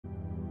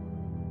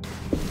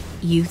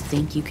You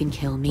think you can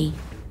kill me?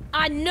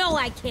 I know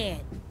I can!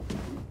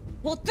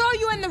 We'll throw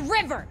you in the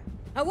river!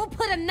 I will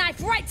put a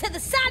knife right to the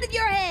side of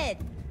your head!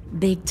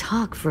 Big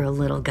talk for a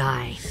little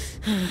guy.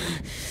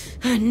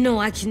 I know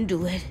I can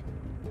do it.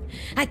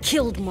 I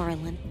killed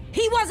Marlon.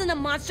 He wasn't a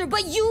monster,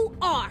 but you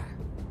are!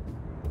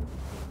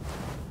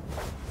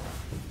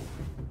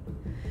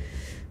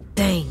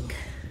 Dang.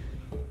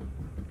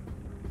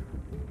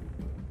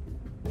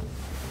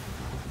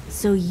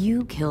 So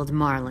you killed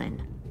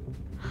Marlon.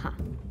 Huh.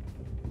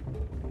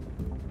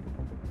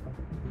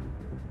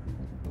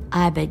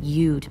 I bet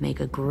you'd make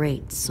a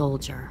great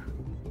soldier.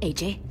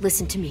 AJ,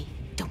 listen to me.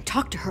 Don't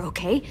talk to her,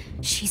 okay?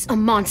 She's a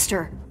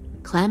monster.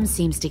 Clem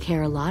seems to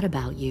care a lot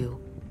about you.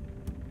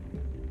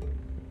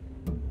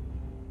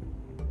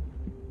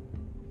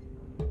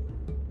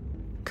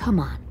 Come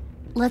on,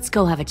 let's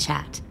go have a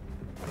chat.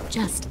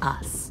 Just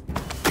us.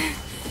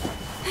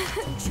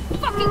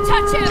 Fucking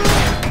touch him!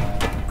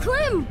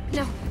 Clem!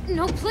 No,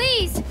 no,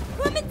 please!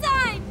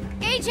 Clementine!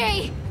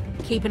 AJ!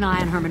 Keep an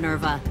eye on her,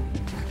 Minerva.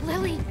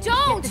 Lily, Get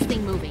don't! this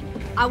thing moving.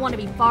 I want to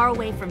be far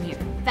away from here.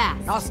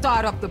 Fast. I'll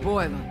start up the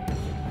boiler.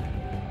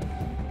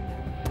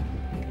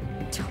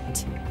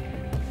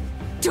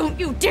 Don't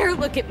you dare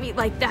look at me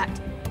like that!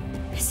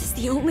 This is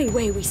the only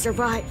way we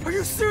survive. Are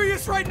you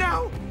serious right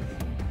now?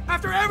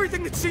 After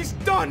everything that she's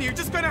done, you're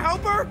just gonna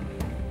help her?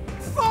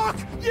 Fuck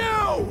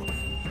you!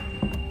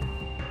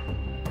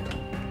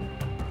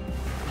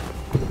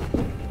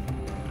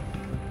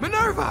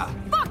 Minerva!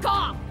 Fuck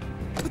off!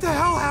 What the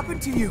hell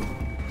happened to you?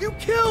 You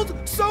killed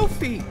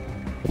Sophie!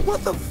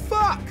 What the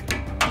fuck?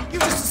 You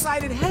just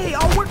decided, hey,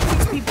 I'll work with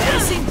these people. They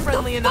seem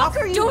friendly enough.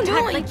 Don't act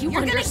doing? like you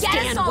You're gonna get us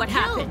understand all what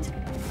killed. happened.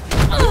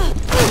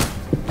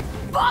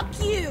 Fuck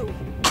you!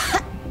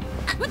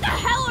 What the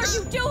hell are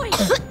you doing?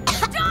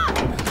 Stop!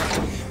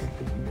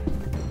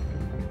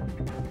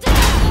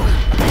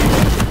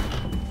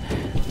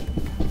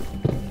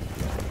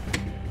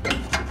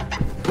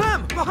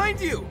 Clem, behind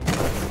you!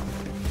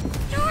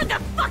 You're the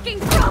fucking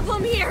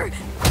problem here!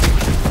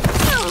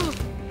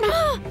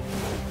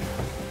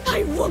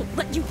 I won't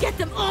let you get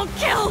them all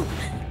killed!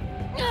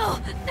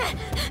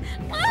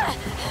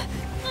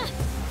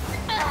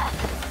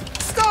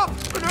 Stop,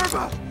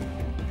 Minerva!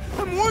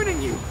 I'm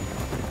warning you!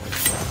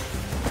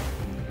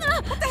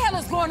 What the hell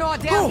is going on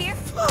down here?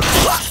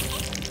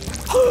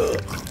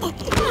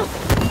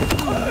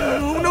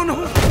 No, no,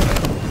 no!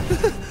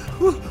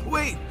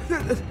 Wait,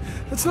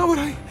 that's not what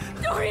I...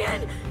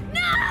 Dorian,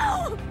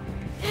 no!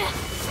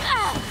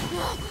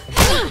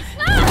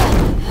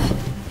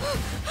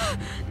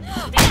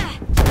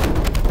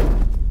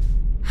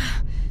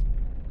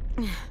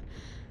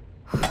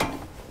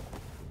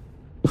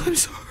 I'm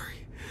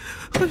sorry.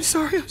 I'm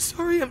sorry, I'm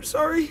sorry, I'm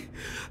sorry.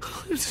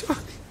 I'm sorry.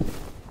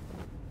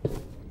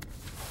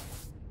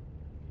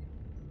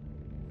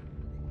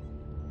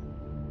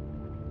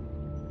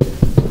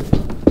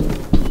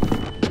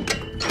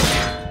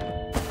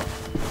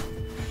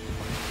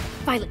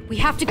 Violet, we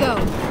have to go.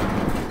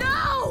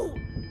 No!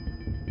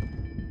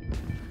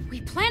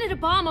 We planted a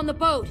bomb on the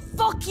boat.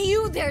 Fuck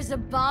you, there's a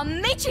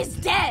bomb. Mitch is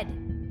dead!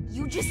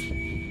 You just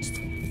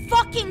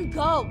fucking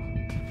go!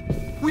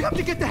 We have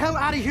to get the hell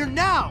out of here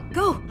now!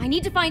 Go! I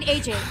need to find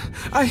AJ.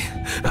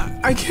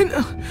 I can...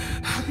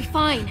 I'll be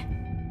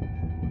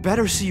fine.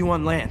 Better see you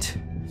on land.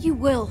 You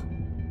will.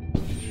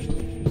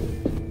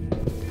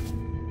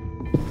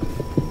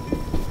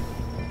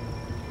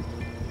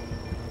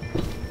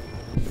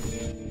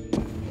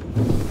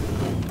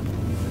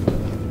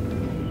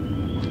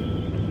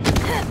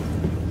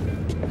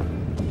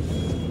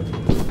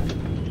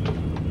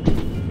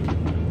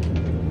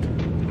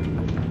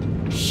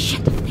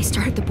 Shit, they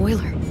started the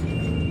boiler.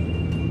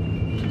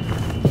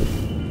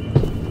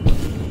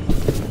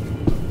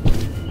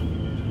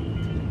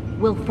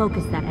 We'll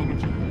focus that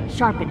energy,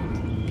 sharpen it.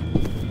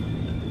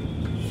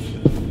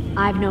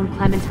 I've known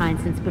Clementine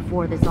since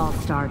before this all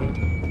started.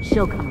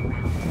 She'll come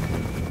around.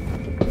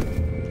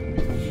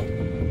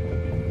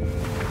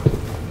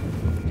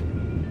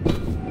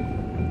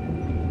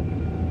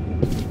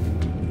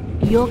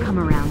 You'll come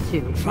around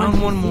too.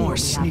 Found one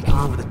Once you see more what we have to sneaking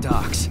over offer. the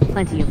docks.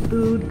 Plenty of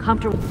food,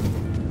 comfortable...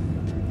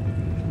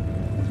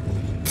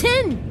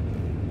 10!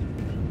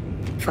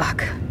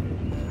 Fuck.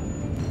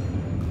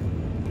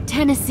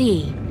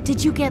 Tennessee,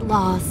 did you get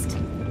lost?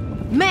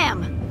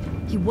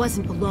 Ma'am! He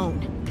wasn't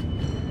alone.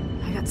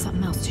 I got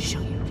something else to show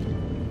you.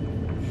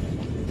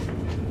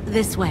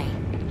 This way.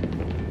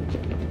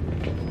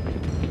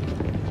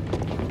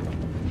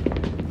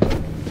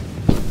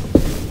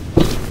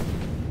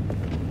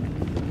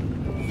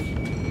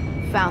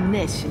 Found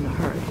this in the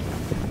herd.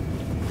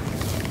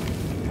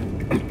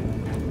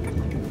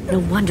 No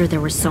wonder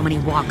there were so many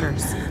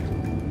walkers.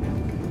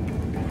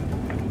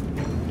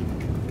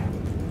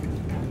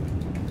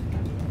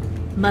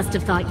 Must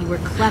have thought you were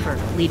clever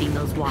leading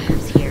those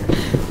walkers here.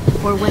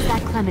 Or was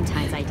that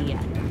Clementine's idea?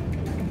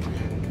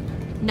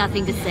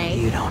 Nothing to say?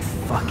 You don't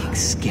fucking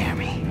scare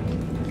me.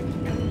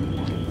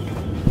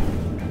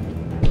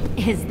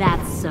 Is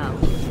that so?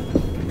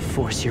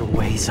 Force your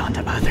ways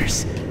onto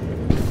others.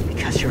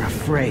 Because you're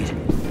afraid.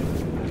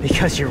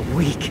 Because you're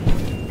weak.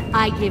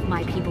 I give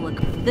my people a...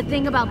 The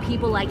thing about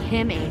people like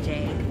him,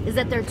 AJ, is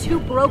that they're too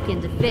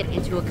broken to fit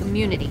into a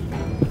community.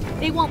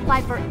 They won't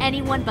fight for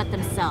anyone but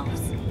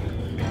themselves.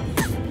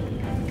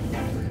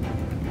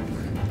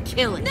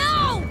 Kill it.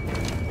 No!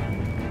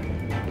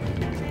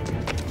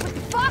 What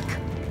the fuck?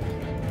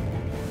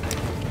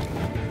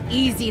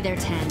 Easy there,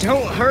 10.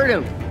 Don't hurt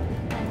him.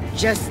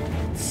 Just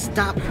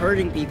stop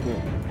hurting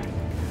people.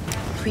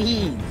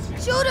 Please.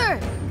 Shoot her!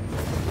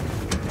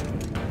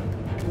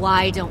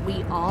 Why don't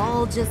we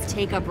all just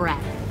take a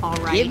breath, all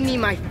right? Give me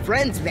my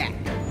friends back.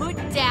 Put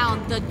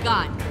down the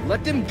gun.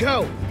 Let them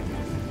go.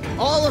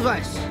 All of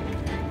us.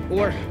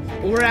 Or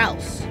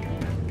else.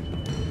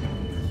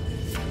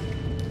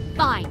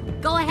 Fine,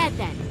 go ahead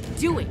then.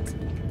 Do it.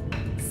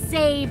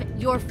 Save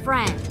your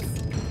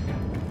friends.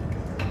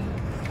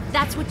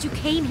 That's what you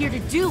came here to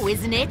do,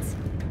 isn't it?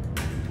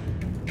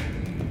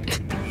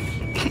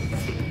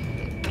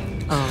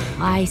 Oh,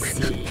 I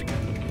see.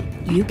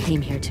 You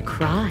came here to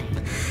cry.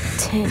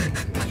 10.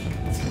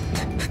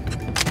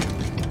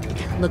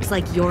 Looks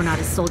like you're not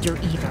a soldier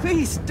either.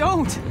 Please,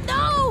 don't!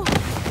 No!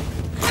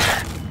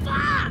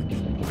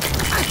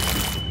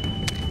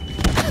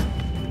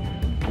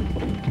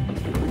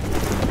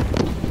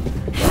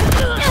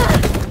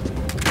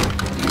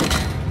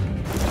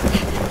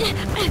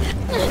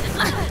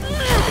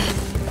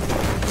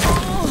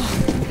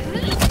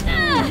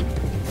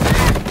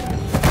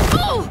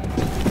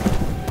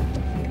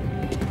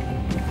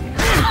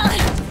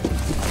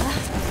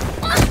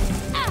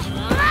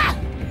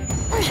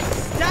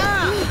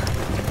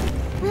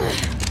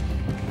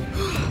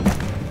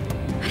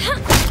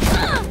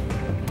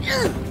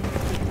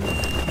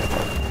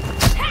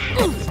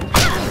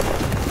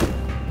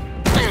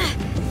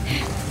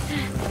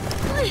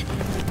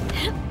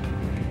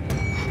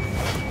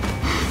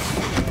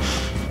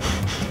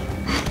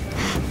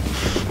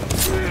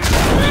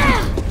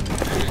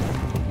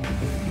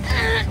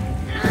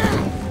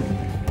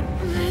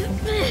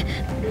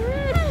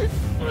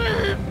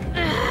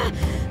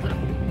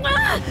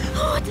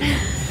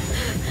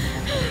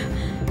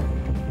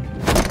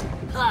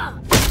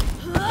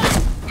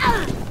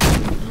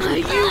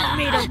 You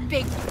made a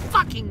big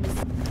fucking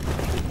mistake.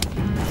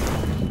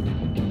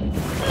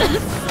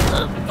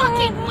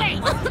 Fucking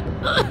wait!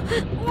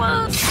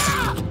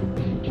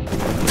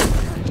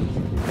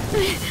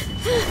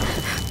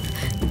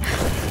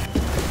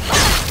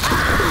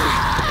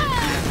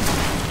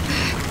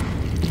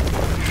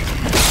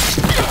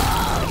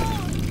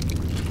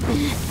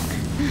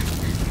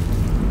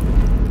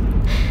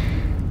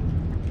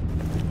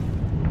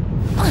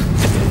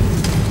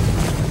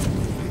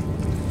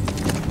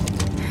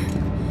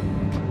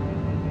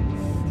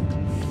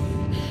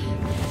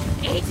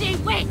 AJ,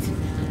 wait!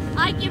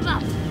 I give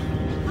up.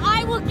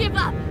 I will give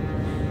up.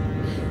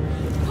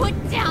 Put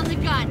down the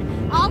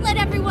gun. I'll let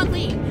everyone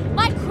leave.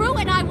 My crew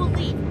and I will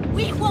leave.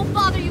 We won't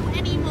bother you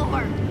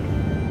anymore.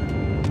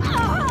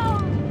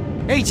 Oh!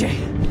 AJ!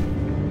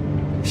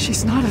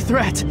 She's not a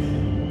threat.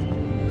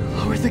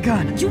 Lower the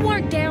gun. You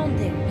weren't down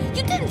there.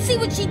 You didn't see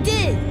what she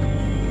did.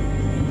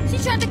 She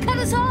tried to cut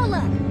us all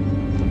up.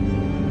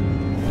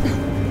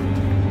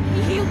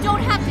 You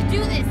don't have to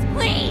do this,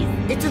 please!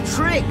 It's a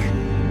trick.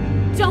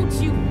 Don't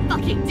you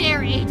fucking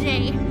dare,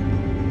 AJ!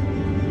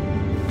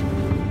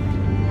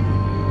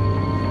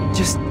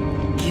 Just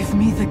give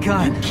me the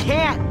gun.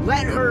 Can't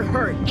let her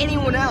hurt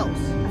anyone else.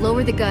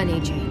 Lower the gun,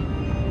 AJ.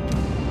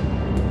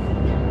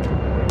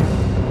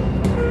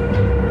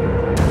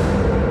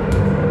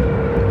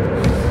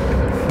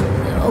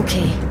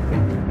 Okay.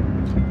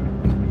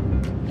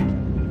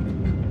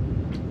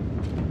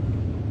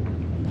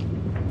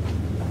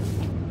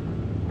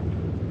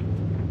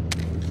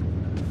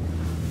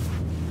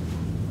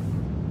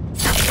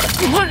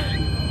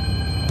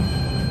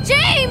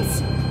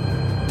 James!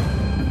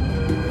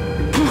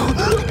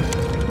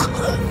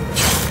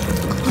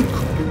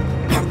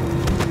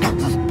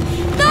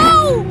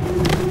 No!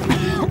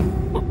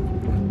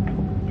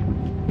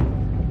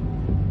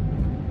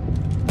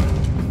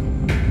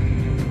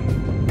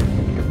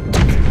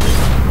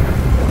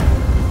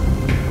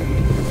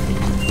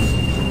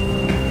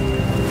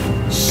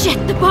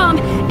 Shit, the bomb!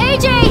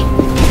 AJ!